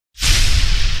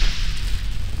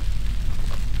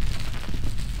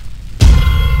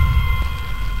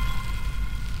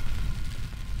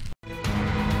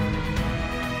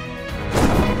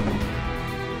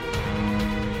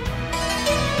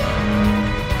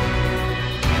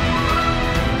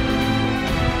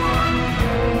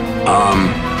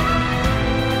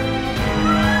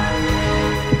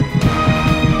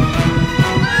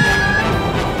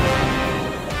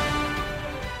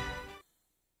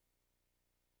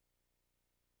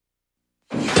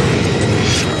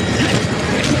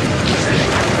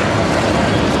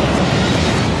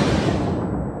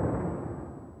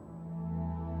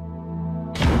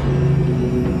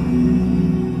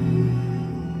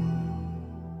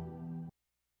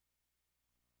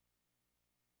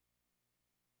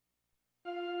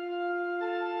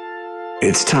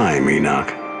It's time, Enoch.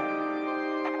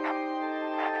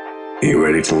 You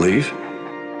ready to leave?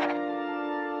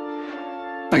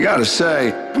 I gotta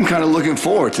say, I'm kind of looking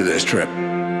forward to this trip.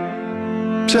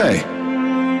 Say,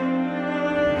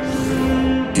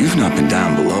 you've not been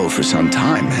down below for some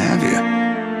time, have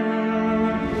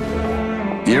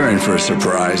you? You're in for a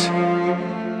surprise.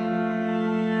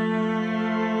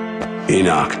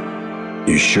 Enoch,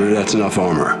 you sure that's enough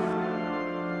armor?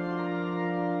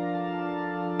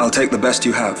 I'll take the best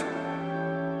you have.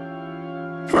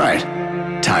 Right.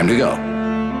 Time to go.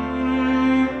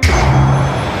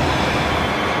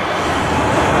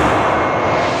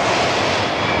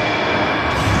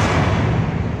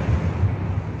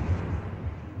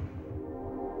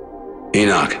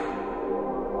 Enoch.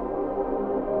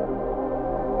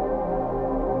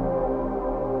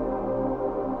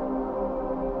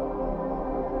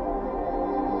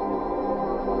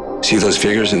 See those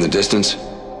figures in the distance?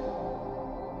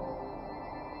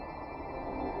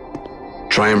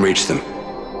 Try and reach them.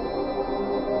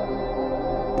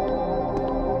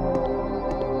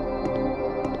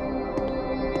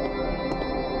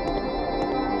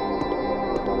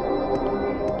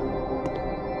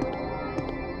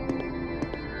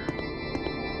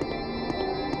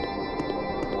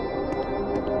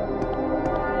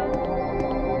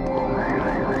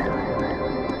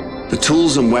 The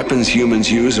tools and weapons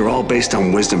humans use are all based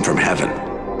on wisdom from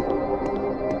heaven.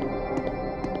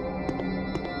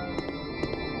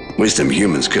 Wisdom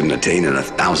humans couldn't attain in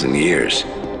 1,000 years.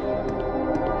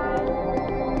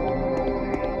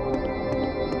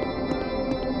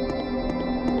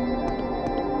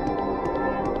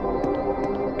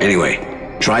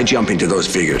 Anyway, try jumping to those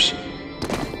figures.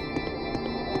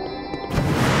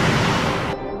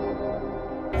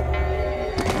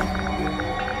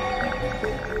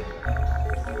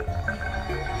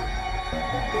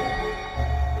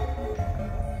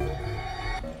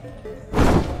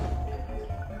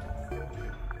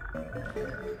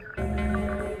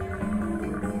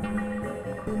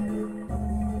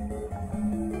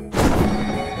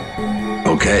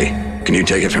 Okay, can you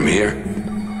take it from here?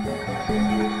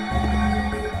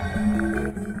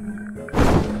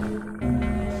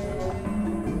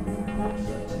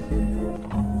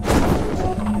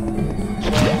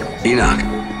 Enoch.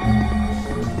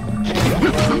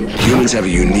 Humans have a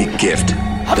unique gift,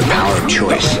 the power of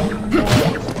choice.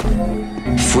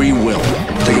 Free will.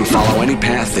 They can follow any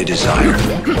path they desire.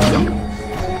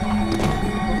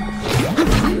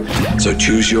 So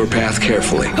choose your path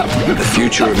carefully. The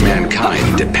future of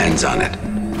mankind depends on it.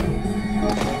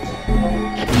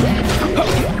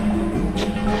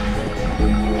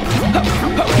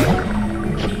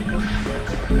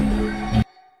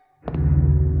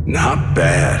 Not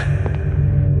bad.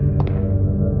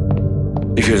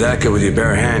 If you're that good with your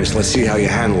bare hands, let's see how you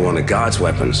handle one of God's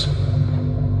weapons.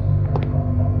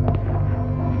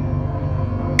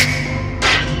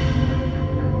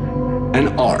 An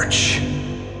arch.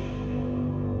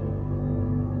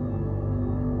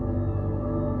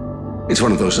 It's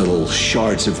one of those little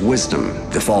shards of wisdom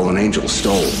the fallen angel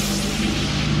stole.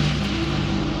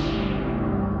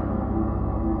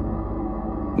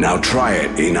 Now try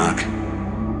it, Enoch.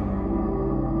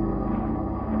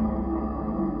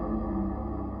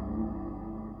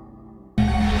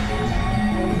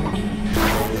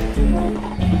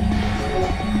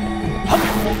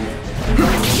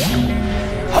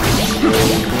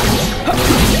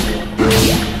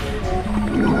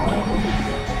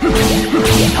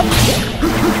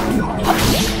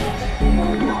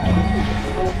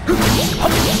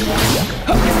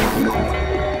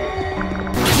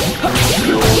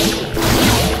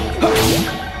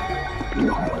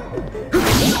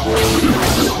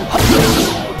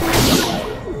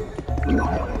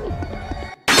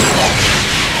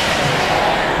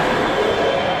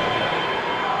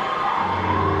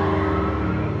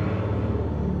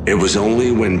 It was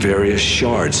only when various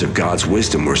shards of God's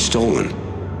wisdom were stolen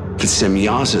that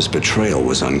Semyaza's betrayal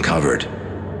was uncovered.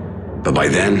 But by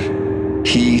then,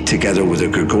 he, together with the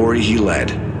Grigori he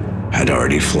led, had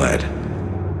already fled.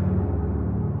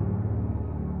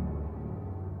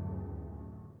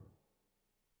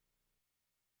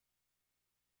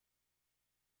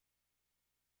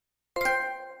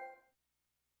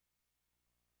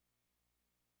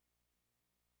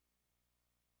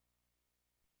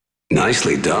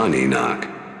 Nicely done, Enoch.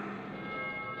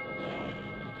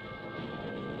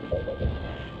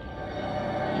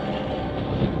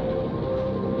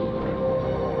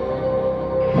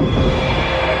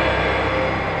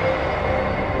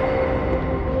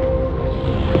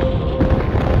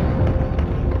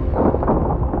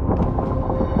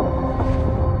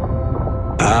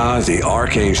 Ah, the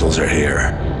archangels are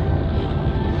here.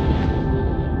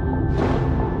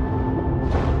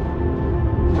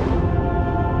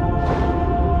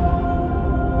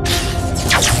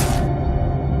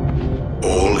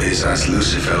 All is as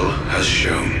Lucifer has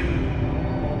shown.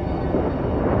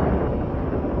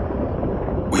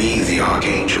 We, the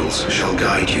archangels, shall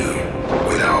guide you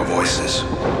with our voices.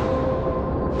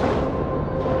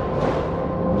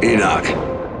 Enoch,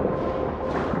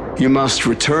 you must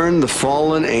return the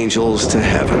fallen angels to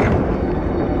heaven.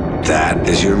 That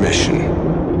is your mission.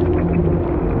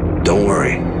 Don't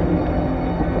worry.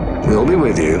 We'll be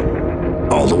with you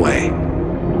all the way.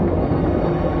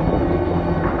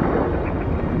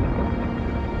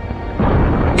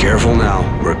 Careful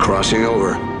now, we're crossing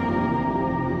over.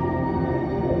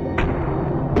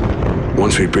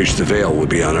 Once we breach the veil, we'll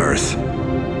be on Earth.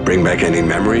 Bring back any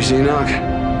memories, Enoch?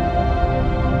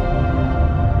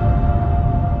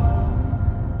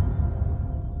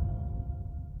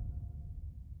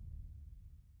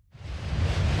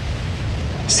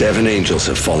 Seven angels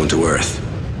have fallen to Earth.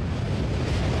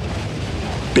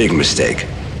 Big mistake.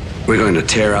 We're going to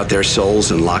tear out their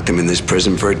souls and lock them in this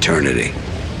prison for eternity.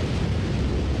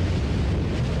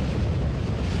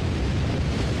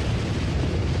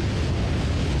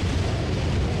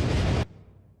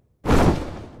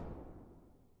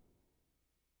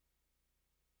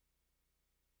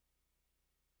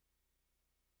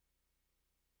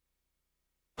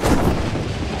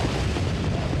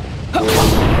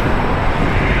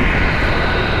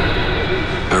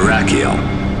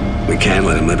 We can't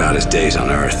let him live out his days on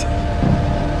Earth.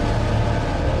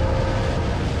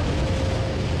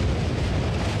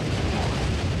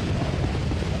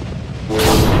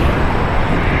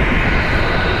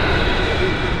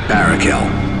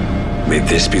 Barakel, may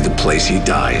this be the place he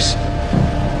dies.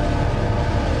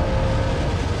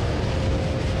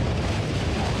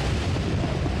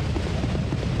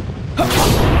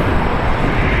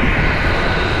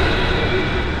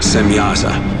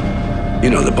 Semyaza, you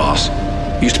know the boss.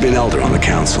 Used to be an elder on the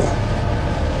council.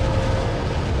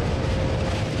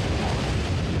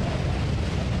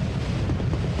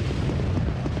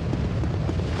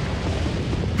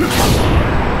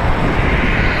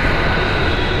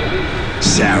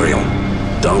 Zariel,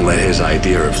 don't let his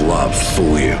idea of love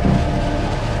fool you.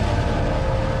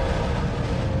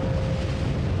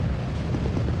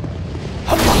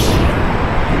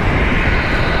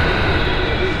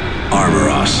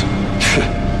 Armoros.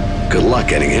 Good luck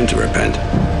getting him to repent.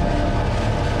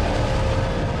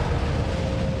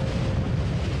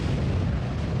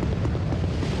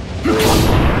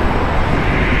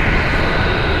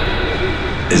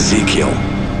 Ezekiel.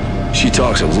 She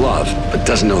talks of love, but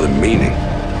doesn't know the meaning.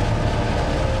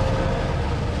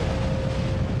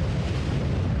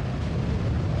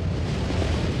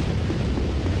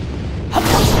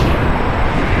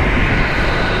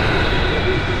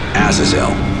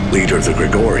 Azazel, leader of the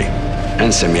Grigori,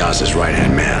 and Semyaza's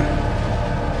right-hand man.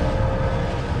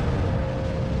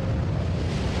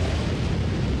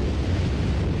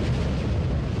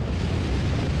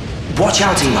 Watch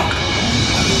out, Enoch.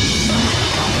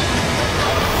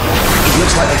 It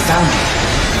looks like they found you.